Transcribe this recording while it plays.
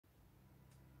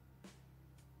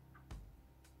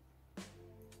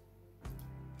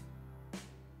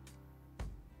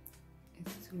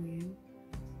to you.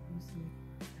 I'm still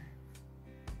awake.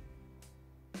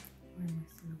 Why am I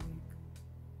still awake?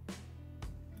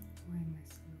 Why am I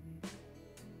still awake?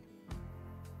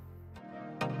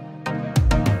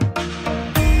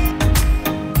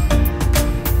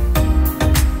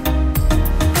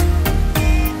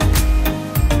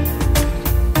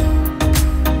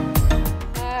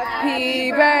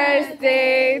 Happy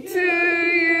birthday to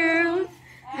you.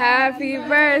 Happy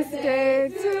birthday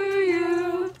to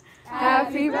you.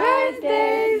 Happy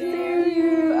birthday to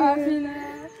you. Happy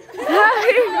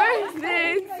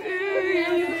birthday to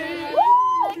you.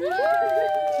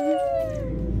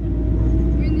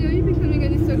 Whitney, are you becoming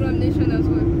an Instagram nation as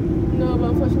well? No, but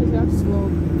unfortunately I have to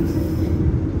smoke.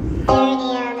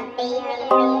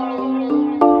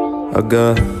 I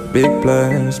got big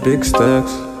plans, big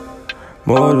stacks.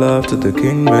 More love to the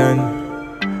king man.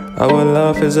 Our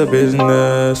love is a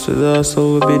business. With us,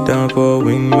 so we'll be down for a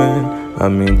wingman. I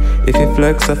mean, if you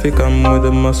flex, I think I'm with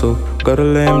a muscle. Gotta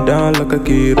lay him down like a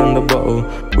kid on the bottle.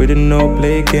 We didn't know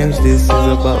play games, this is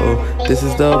a battle. This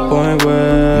is the point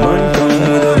where man come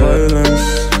with the violence,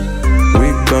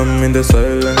 we come in the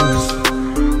silence.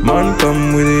 Man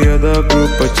come with the other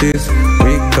group of cheese,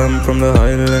 we come from the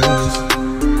highlands.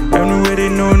 And we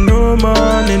didn't know no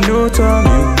man in no time.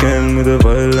 You came with the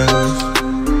violence.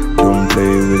 Don't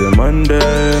play with the man,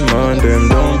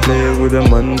 don't play with the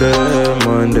man,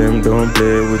 don't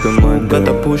play with the man. Got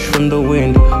a push from the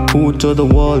wind. Who told the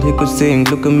world he could sing?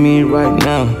 Look at me right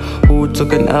now. Who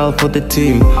took an L for the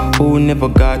team? Who never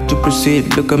got to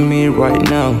proceed? Look at me right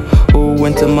now. Who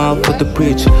went a mile for the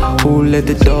preach? Who let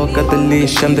the dog at the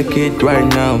leash? I'm the kid right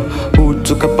now. Who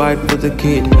took a bite for the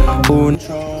kid? Who...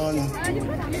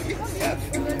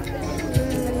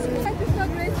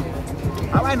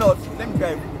 Why not? Let me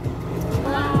go.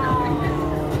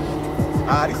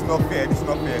 Ah, this is not fair. This is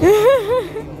not fair.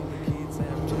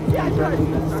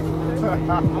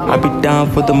 I be down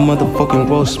for the motherfucking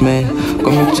roast, man.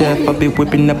 Call me Jeff, I be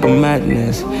whipping up a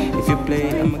madness. If you play,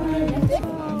 I'm a...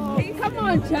 Hey, come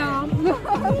on, champ. You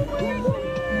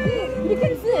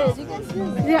can see it. You can see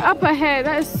it. Yeah, up ahead.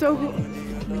 That is so good.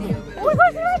 Oh my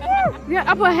gosh, right there.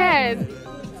 Yeah, up ahead.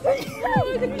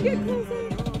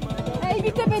 Hey,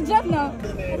 you can be jet now.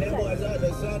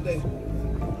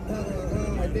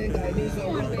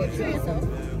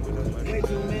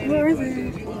 Where is it?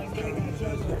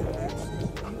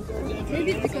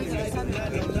 Maybe it's because of the sun.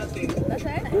 That's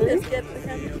right. Let's get the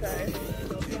camera.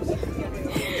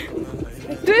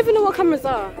 Do you even know what cameras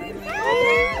are?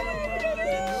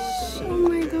 Oh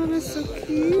my god, that's so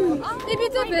cute. Maybe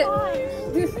it's a bit.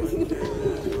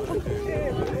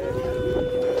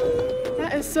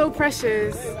 That is so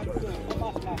precious.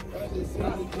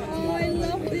 Oh, I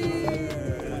love this.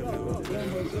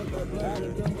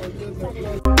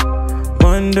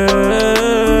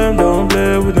 Monday, don't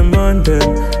play with the Monday.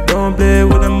 Don't play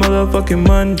with the motherfucking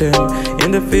Monday.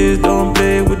 In the field, don't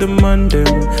play with the Monday.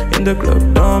 In the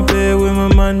club, don't play with my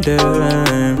Monday.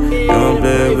 Don't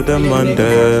play with the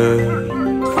Monday.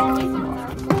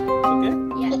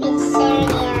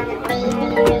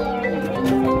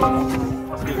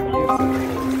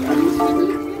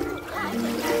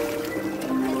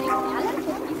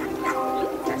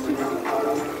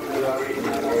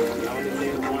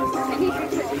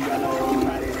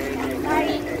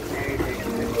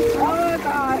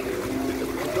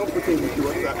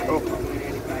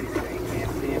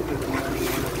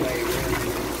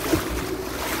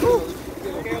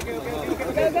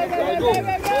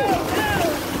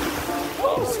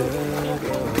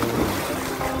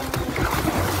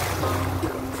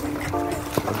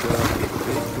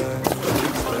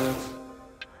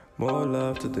 More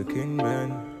love to the king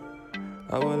man.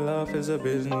 Our love is a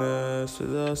business.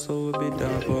 With us, so we'll be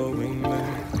down for a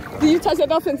wingman. Did you touch the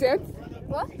dolphins yet?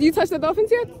 What? Did you touch the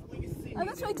dolphins yet? I'm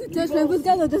not trying to judge them, but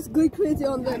guys are just going crazy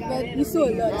on them, but you saw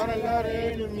a lot.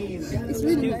 It's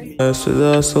really nice. With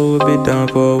us, so we'll be down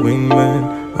for a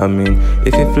wingman. I mean,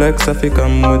 if you flex, I think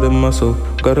I'm with a muscle.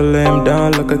 Gotta lay him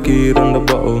down like a kid on the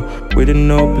bottle. We didn't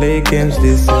know play games,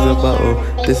 this is a battle.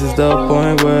 This is the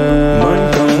point where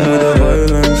man come with the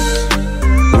violence,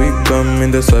 we come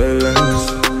in the silence.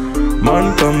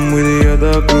 Man come with the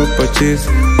other group of cheese,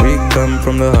 we come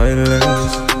from the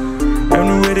highlands.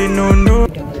 And we didn't know no.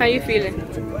 How you feeling?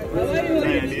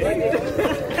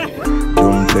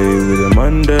 Don't play with the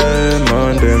Monday,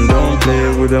 don't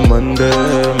play with the Monday,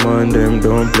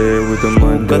 don't play with the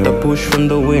Monday. Got the push from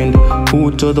the wind.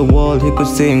 Who told the world he could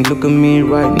sing? Look at me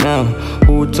right now.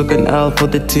 Who took an L for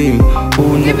the team?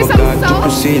 Who never got to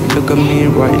proceed? Look at me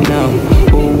right now.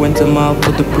 Who went a mile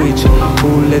for the preach?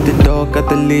 Who let the dog at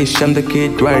the leash? I'm the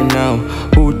kid right now.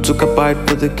 Who took a bite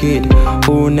for the kid?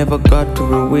 Who never got to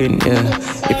ruin? Yeah.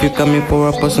 If you're coming for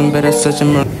a person, better search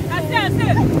him. That's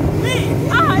it. Me.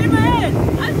 In my head.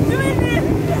 I'm doing this.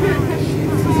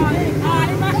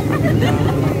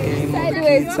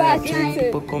 Sideways, back,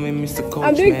 eating.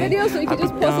 I'm doing videos so you can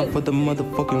just pause it. For the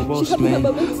motherfucking roast, man.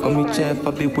 On me chef,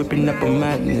 I be whipping up a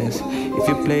madness. If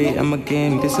you play, I'm a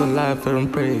game. This a life, I don't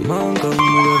pray. Man, come with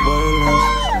the violence.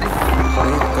 I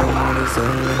come with the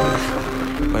silence.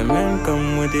 My man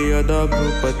come with the other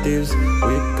group of thieves.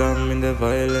 We come in the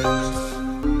violence.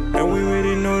 And we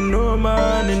really know no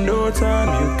man in no time.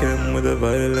 You came with the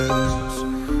violence.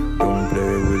 Don't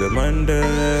play with the Monday,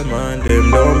 don't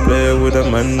play with the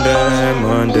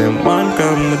Monday, man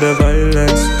come with the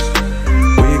violence.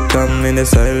 We come in the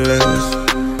silence.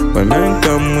 My man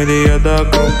come with the other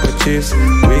group of chiefs.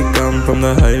 We come from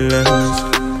the highlands.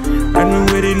 And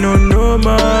we really know no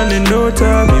man in no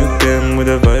time. You came with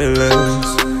the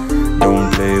violence. Don't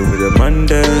play with the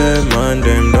Monday,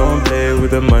 don't play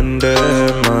with the Monday,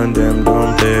 don't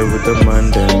play with the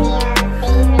Monday.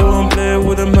 Don't play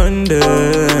with the Monday,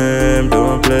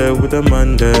 don't play with the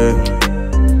Monday.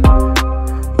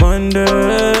 Don't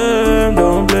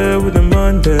play with the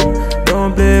Monday.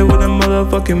 Don't play with the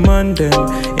motherfucking Monday.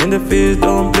 In the field,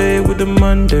 don't play with the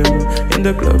Monday. In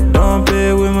the club, don't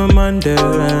play with my Monday.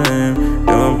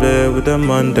 Don't play with the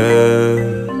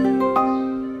Monday.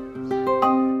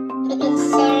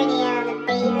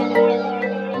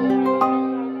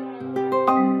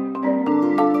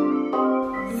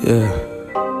 Yeah.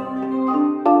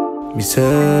 Me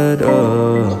said,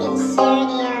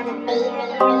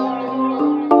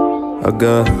 I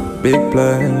got big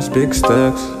plans, big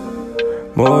stacks.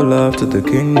 More love to the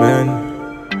king, man.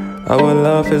 Our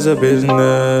life is a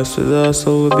business. With us,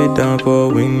 so we'll be down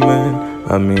for a wingman.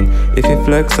 I mean, if you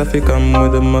flex, I think I'm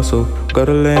with a muscle.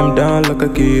 Gotta lay him down like a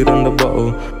kid on the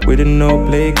bottle. We didn't know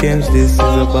play games, this is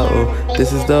a battle.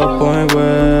 This is the point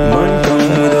where man come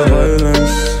with the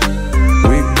violence.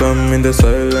 We come in the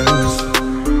silence.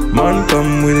 Man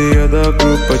come with the other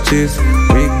group of cheese.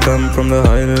 We come from the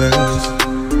highlands.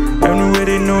 And we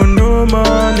already know no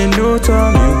man in no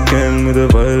time. You came with the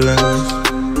violence.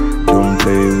 Don't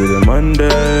play with the Monday,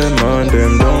 don't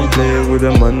play with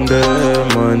the Monday,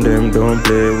 don't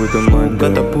play with the Monday.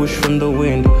 Got the push from the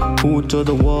wind. Who told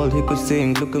the world he could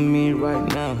sing? Look at me right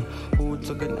now. Who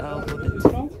took an L for the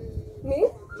team? Me?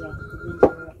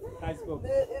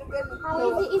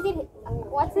 How is it?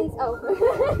 What sense? Oh.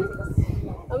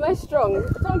 Am I strong?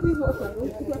 Don't please watch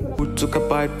me. Who took a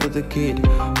bite for the kid?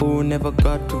 Who never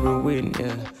got to ruin?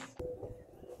 Yeah.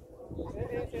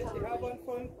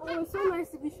 Oh, it's so nice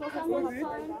to be short and not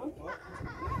time.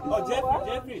 Oh,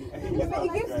 Jeffrey.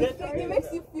 It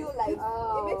makes you feel like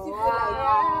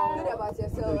good about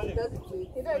yourself. Doesn't it?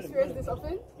 You don't experience this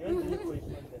often?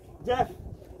 Jeff,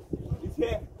 it's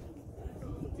here.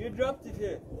 You dropped it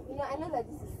here. You know, I know that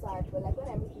this is sad, but like when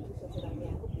I meet people shorter than me, I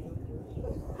hope you.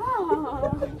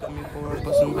 Coming for a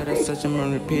person, better search him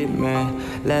and repeat, man.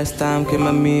 Last time came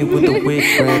at me with the wig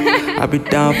rap. I be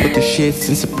down for the shit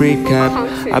since a pre-cap.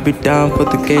 I be down for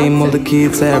the game, all the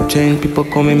kids have changed. People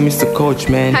call me Mr. Coach,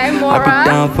 man. I be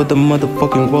down for the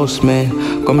motherfucking roast, man.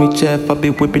 Call me chef, I be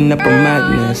whipping up a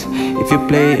madness. If you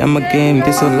play, I'm a game,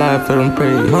 this a life, I don't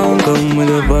pray. Man come with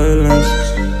the violence.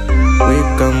 We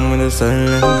come with the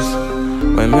silence.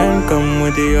 My man come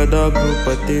with the other group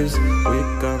of thieves. We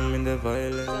come in the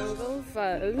violence. Jungle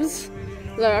Vibes.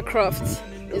 Lara Croft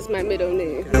is my middle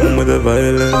name. Come with the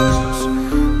violence.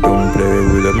 Don't play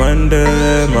with the Monday,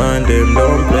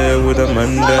 don't play with the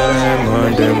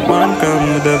Monday, man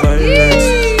come with the violence.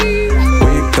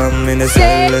 We come in the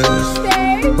silence.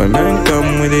 My man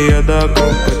come with the other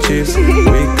group of chiefs.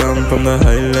 We come from the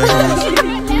highlands.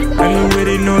 And we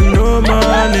already know no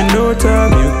man in no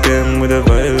time. You came with the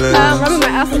violence. Rubbing my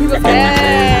ass on the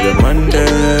bed. The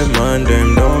Monday,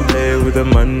 don't play with the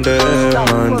Monday,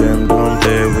 don't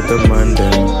play with the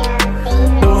Monday.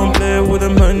 Don't play with the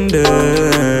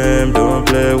Monday, don't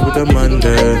play with the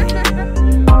Monday.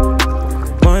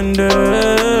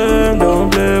 Don't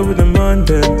play with the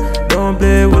Monday. Don't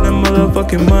play with the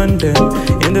motherfucking Monday.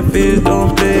 In the field,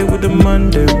 don't play with the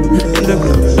Monday. In the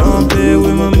club, don't play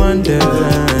with my Monday.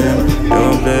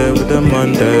 Don't play with the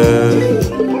Monday.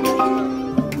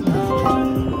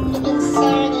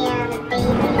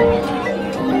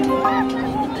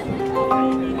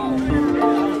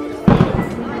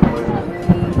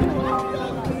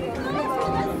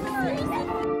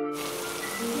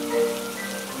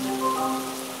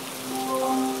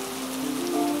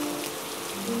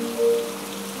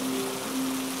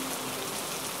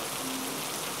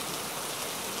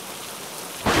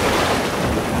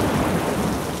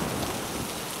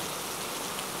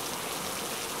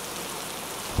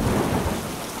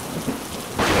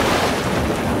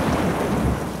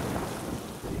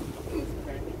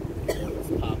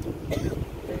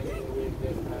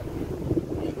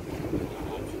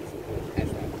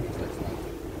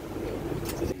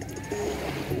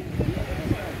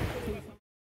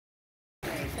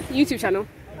 YouTube channel.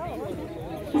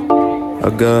 I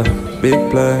got big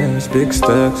plans, big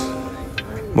stacks.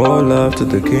 More love to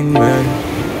the king man.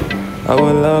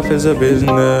 Our love is a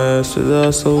business. With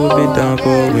us, so we'll be down for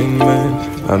a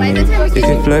wingman. I mean, if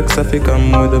you flex, I think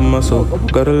I'm with a muscle.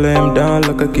 Gotta lay him down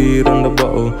like a kid on the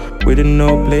bottle. We didn't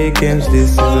know play games,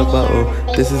 this is a battle.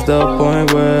 This is the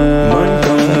point where man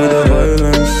come with the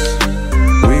violence,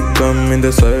 we come in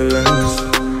the silence.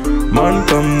 Man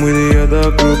come with the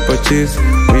other group of cheese,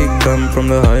 we come from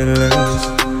the highlands.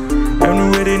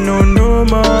 And we didn't know no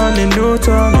man in no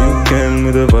time, you came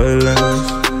with the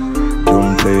violence.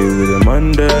 Don't play with the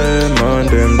man them,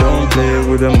 don't play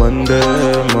with the man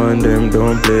them,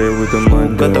 don't play with the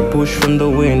man. Got the push from the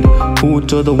wind, who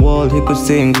told the world he could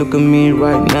sing? Look at me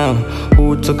right now,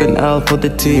 who took an L for the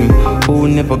team? Who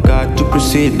never got to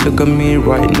proceed? Look at me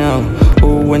right now,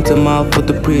 who went a mile for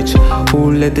the preach?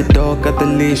 Who let the dog at the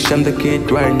leash? I'm the kid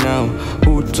right now,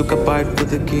 who took a bite for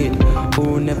the kid?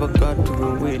 Who never got to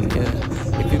ruin,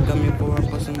 yeah. If you're coming for a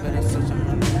person, better